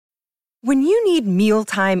When you need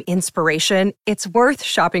mealtime inspiration, it's worth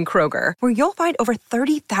shopping Kroger, where you'll find over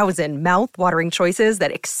 30,000 mouth-watering choices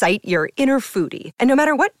that excite your inner foodie. And no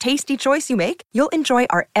matter what tasty choice you make, you'll enjoy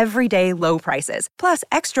our everyday low prices, plus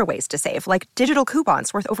extra ways to save, like digital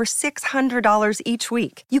coupons worth over $600 each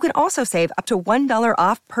week. You can also save up to $1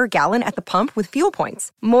 off per gallon at the pump with fuel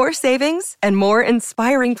points. More savings and more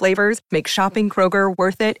inspiring flavors make shopping Kroger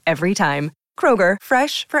worth it every time. Kroger,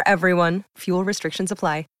 fresh for everyone. Fuel restrictions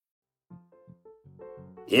apply.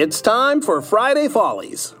 It's time for Friday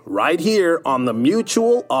Follies, right here on the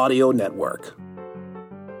Mutual Audio Network.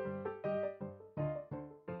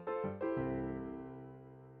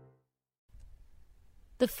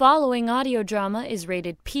 The following audio drama is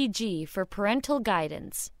rated PG for parental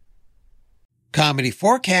guidance. Comedy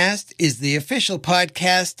Forecast is the official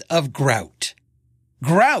podcast of Grout.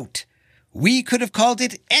 Grout! We could have called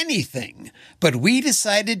it anything, but we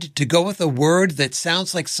decided to go with a word that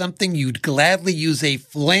sounds like something you'd gladly use a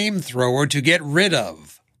flamethrower to get rid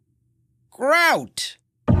of. Grout!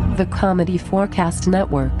 The Comedy Forecast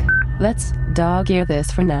Network. Let's dog-ear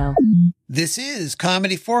this for now. This is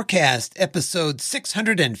Comedy Forecast, episode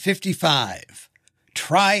 655.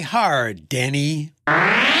 Try hard, Danny.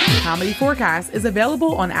 Comedy Forecast is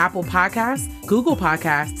available on Apple Podcasts, Google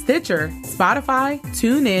Podcasts, Stitcher, Spotify,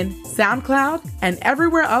 TuneIn, SoundCloud, and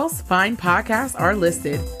everywhere else fine podcasts are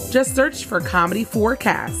listed. Just search for Comedy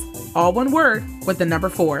Forecast, all one word with the number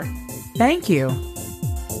 4. Thank you.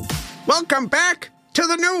 Welcome back to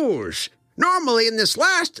the news. Normally, in this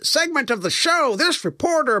last segment of the show, this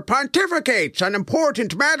reporter pontificates on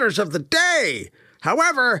important matters of the day.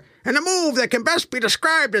 However, in a move that can best be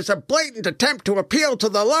described as a blatant attempt to appeal to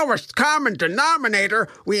the lowest common denominator,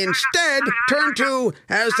 we instead turn to,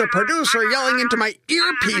 as the producer yelling into my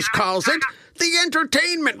earpiece calls it, the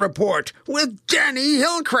Entertainment Report with Danny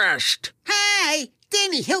Hillcrest. Hi,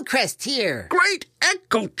 Danny Hillcrest here. Great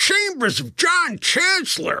echo chambers of John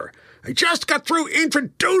Chancellor. I just got through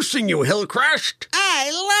introducing you, Hillcrest.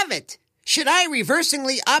 I love it. Should I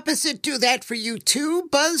reversingly opposite do that for you too,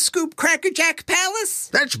 Buzz Scoop Crackerjack Palace?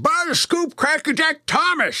 That's Buzz Scoop Crackerjack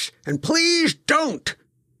Thomas, and please don't.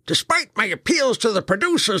 Despite my appeals to the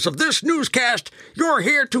producers of this newscast, you're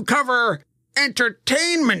here to cover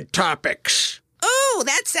entertainment topics. Oh,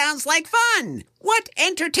 that sounds like fun. What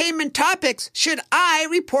entertainment topics should I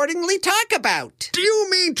reportingly talk about? Do you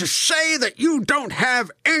mean to say that you don't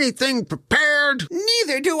have anything prepared?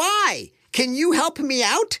 Neither do I. Can you help me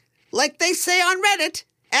out? Like they say on Reddit,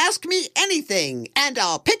 ask me anything, and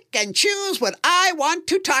I'll pick and choose what I want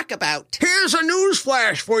to talk about. Here's a news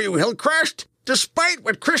flash for you, Hillcrest. Despite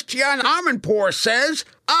what Christiane Amanpour says,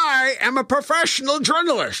 I am a professional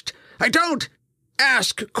journalist. I don't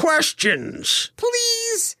ask questions.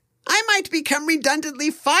 Please? I might become redundantly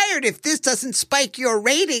fired if this doesn't spike your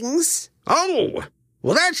ratings. Oh,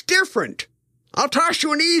 well, that's different. I'll toss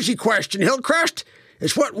you an easy question, Hillcrest.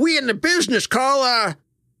 It's what we in the business call a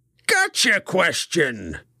gotcha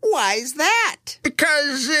question. Why's that?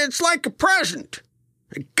 Because it's like a present.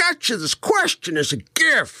 I got you this question as a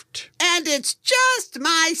gift. And it's just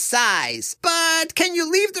my size. But can you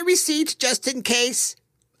leave the receipt just in case?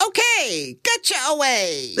 Okay, gotcha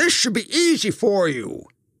away. This should be easy for you.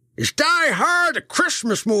 Is Die Hard a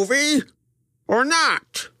Christmas movie or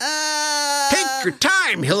not? Take your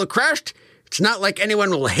time, Hillcrest. It's not like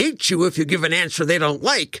anyone will hate you if you give an answer they don't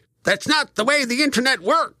like. That's not the way the internet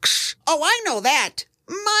works. Oh, I know that.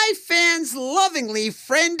 My fans lovingly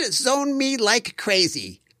friend zone me like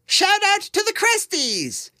crazy. Shout out to the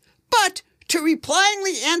Cresties. But to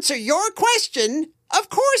replyingly answer your question, of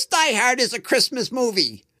course Die Hard is a Christmas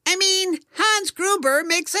movie. I mean, Hans Gruber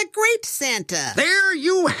makes a great Santa. There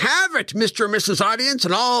you have it, Mr. and Mrs. Audience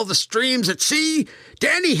and all the streams at sea.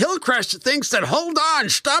 Danny Hillcrest thinks that, hold on,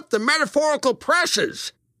 stop the metaphorical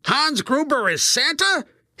presses. Hans Gruber is Santa?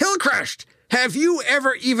 Hillcrest, have you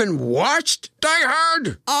ever even watched Die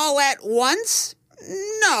Hard? All at once?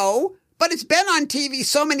 No, but it's been on TV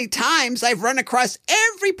so many times I've run across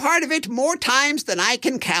every part of it more times than I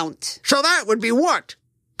can count. So that would be what?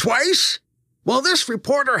 Twice? Well, this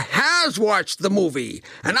reporter has watched the movie,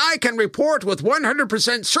 and I can report with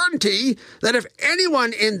 100% certainty that if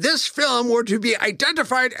anyone in this film were to be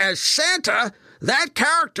identified as Santa, that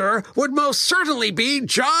character would most certainly be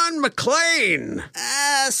John McClane.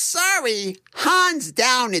 Sorry. Hands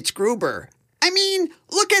down, it's Gruber. I mean,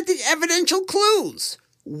 look at the evidential clues.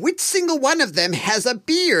 Which single one of them has a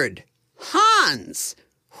beard? Hans.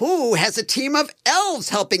 Who has a team of elves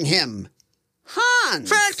helping him? Hans.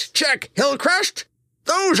 Fact check, Hillcrest.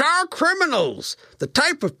 Those are criminals. The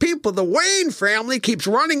type of people the Wayne family keeps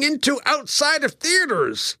running into outside of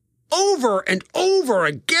theaters. Over and over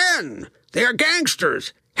again. None. They are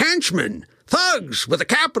gangsters, henchmen, thugs with a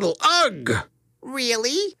capital UG.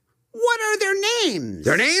 Really? What are their names?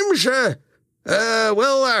 Their names?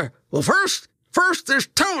 First there's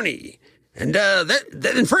Tony. And,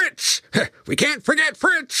 then Fritz. We can't forget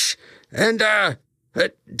Fritz. And,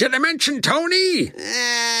 did I mention Tony?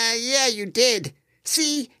 Yeah, you did.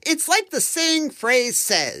 See, it's like the saying phrase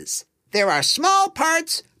says, there are small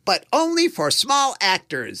parts, but only for small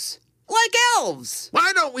actors. Like elves.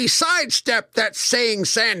 Why don't we sidestep that saying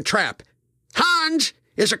sand trap? Hans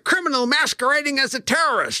is a criminal masquerading as a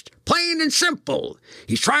terrorist, plain and simple.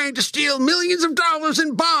 He's trying to steal millions of dollars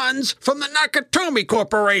in bonds from the Nakatomi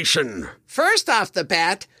Corporation. First off the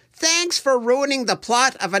bat, thanks for ruining the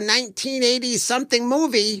plot of a 1980-something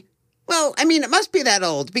movie. Well, I mean, it must be that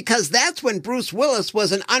old, because that's when Bruce Willis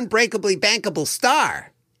was an unbreakably bankable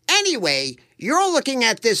star. Anyway, you're looking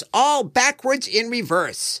at this all backwards in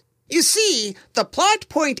reverse. You see, the plot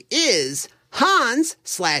point is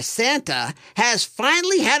Hans/Santa has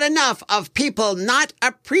finally had enough of people not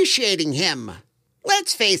appreciating him.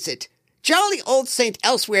 Let's face it, jolly old St.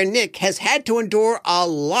 Elsewhere Nick has had to endure a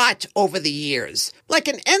lot over the years, like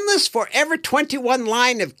an endless Forever 21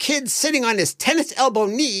 line of kids sitting on his tennis elbow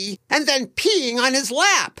knee and then peeing on his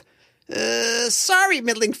lap. Sorry,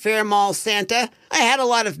 Middling Fair Mall Santa. I had a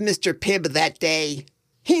lot of Mr. Pibb that day.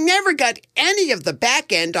 He never got any of the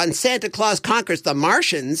back end on Santa Claus Conquers the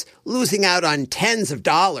Martians, losing out on tens of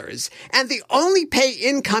dollars. And the only pay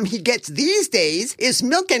income he gets these days is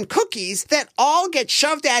milk and cookies that all get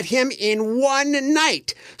shoved at him in one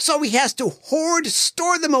night. So he has to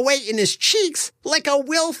store them away in his cheeks like a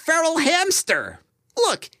Will Ferrell hamster.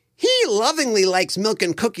 Look, he lovingly likes milk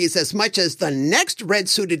and cookies as much as the next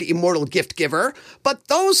red-suited immortal gift giver, but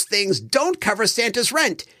those things don't cover Santa's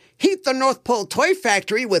rent. Heat the North Pole Toy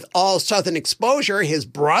Factory with all Southern exposure his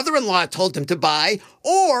brother-in-law told him to buy,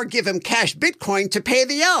 or give him cash Bitcoin to pay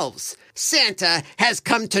the elves. Santa has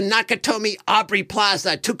come to Nakatomi Aubrey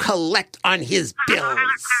Plaza to collect on his bills.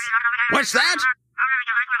 What's that?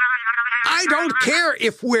 I don't care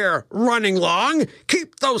if we're running long.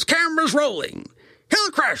 Keep those cameras rolling.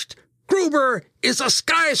 Hillcrest, Gruber is a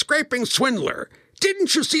skyscraping swindler.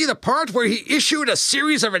 Didn't you see the part where he issued a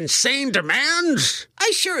series of insane demands?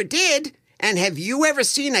 I sure did. And have you ever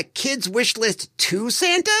seen a kid's wish list to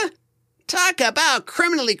Santa? Talk about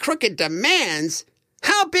criminally crooked demands.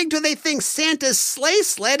 How big do they think Santa's sleigh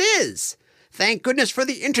sled is? Thank goodness for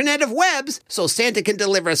the Internet of Webs, so Santa can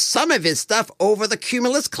deliver some of his stuff over the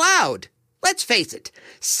cumulus cloud. Let's face it,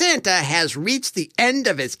 Santa has reached the end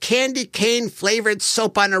of his candy cane-flavored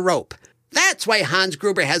soap on a rope. That's why Hans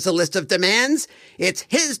Gruber has a list of demands. It's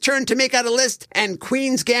his turn to make out a list, and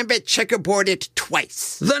Queen's Gambit checkerboard it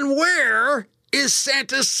twice. Then where is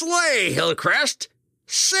Santa's sleigh, Hillcrest?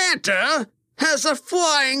 Santa has a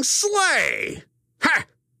flying sleigh. Ha!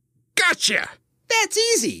 Gotcha! That's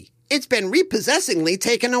easy. It's been repossessingly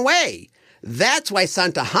taken away. That's why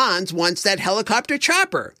Santa Hans wants that helicopter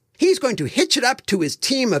chopper. He's going to hitch it up to his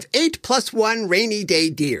team of 8+1 rainy day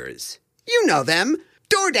deers. You know them.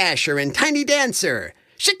 DoorDasher and Tiny Dancer,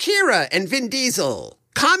 Shakira and Vin Diesel,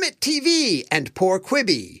 Comet TV and Poor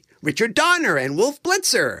Quibi, Richard Donner and Wolf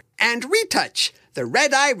Blitzer, and Retouch, the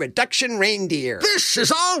red-eye reduction reindeer. This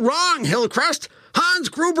is all wrong, Hillcrest. Hans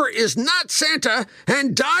Gruber is not Santa,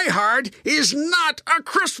 and Die Hard is not a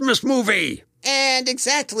Christmas movie. And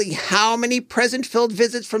exactly how many present-filled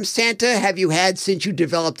visits from Santa have you had since you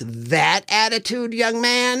developed that attitude, young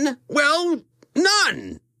man? Well,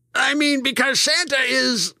 none. I mean, because Santa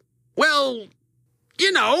is, well,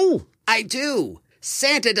 you know. I do.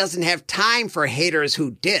 Santa doesn't have time for haters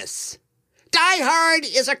who diss. Die Hard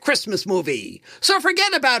is a Christmas movie, so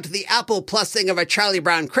forget about the Apple Plus-ing of A Charlie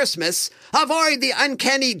Brown Christmas. Avoid the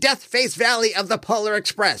uncanny death-face valley of the Polar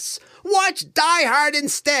Express. Watch Die Hard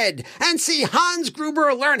instead and see Hans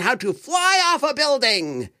Gruber learn how to fly off a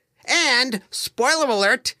building. And, spoiler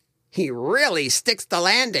alert, he really sticks the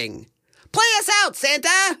landing. Play us out,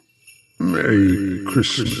 Santa! Merry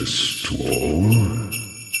Christmas to all.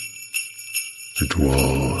 And to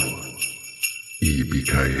all,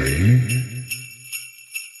 Yippee-ki-yay.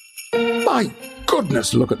 My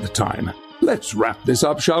goodness, look at the time. Let's wrap this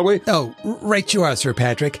up, shall we? Oh, right you are, Sir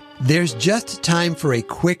Patrick. There's just time for a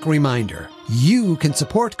quick reminder. You can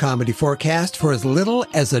support Comedy Forecast for as little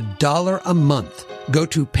as $1 a month. Go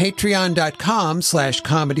to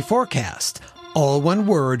patreon.com/comedyforecast. All one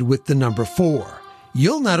word with the number 4.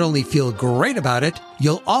 You'll not only feel great about it,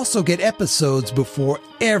 you'll also get episodes before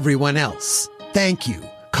everyone else. Thank you.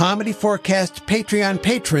 Comedy Forecast Patreon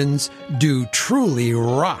patrons do truly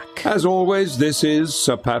rock. As always, this is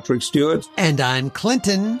Sir Patrick Stewart. And I'm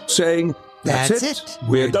Clinton. Saying, That's it.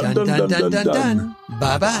 We're done.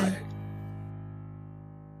 Bye-bye.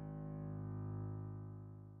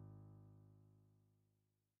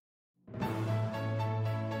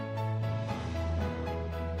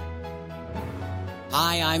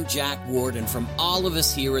 Hi, I'm Jack Ward, and from all of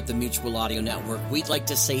us here at the Mutual Audio Network, we'd like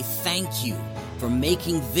to say thank you for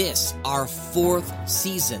making this our 4th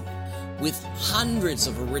season. With hundreds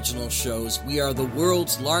of original shows, we are the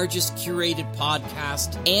world's largest curated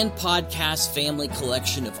podcast and podcast family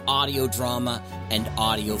collection of audio drama and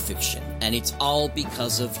audio fiction, and it's all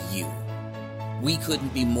because of you. We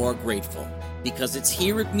couldn't be more grateful, because it's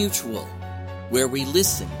here at Mutual where we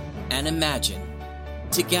listen and imagine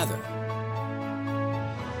together.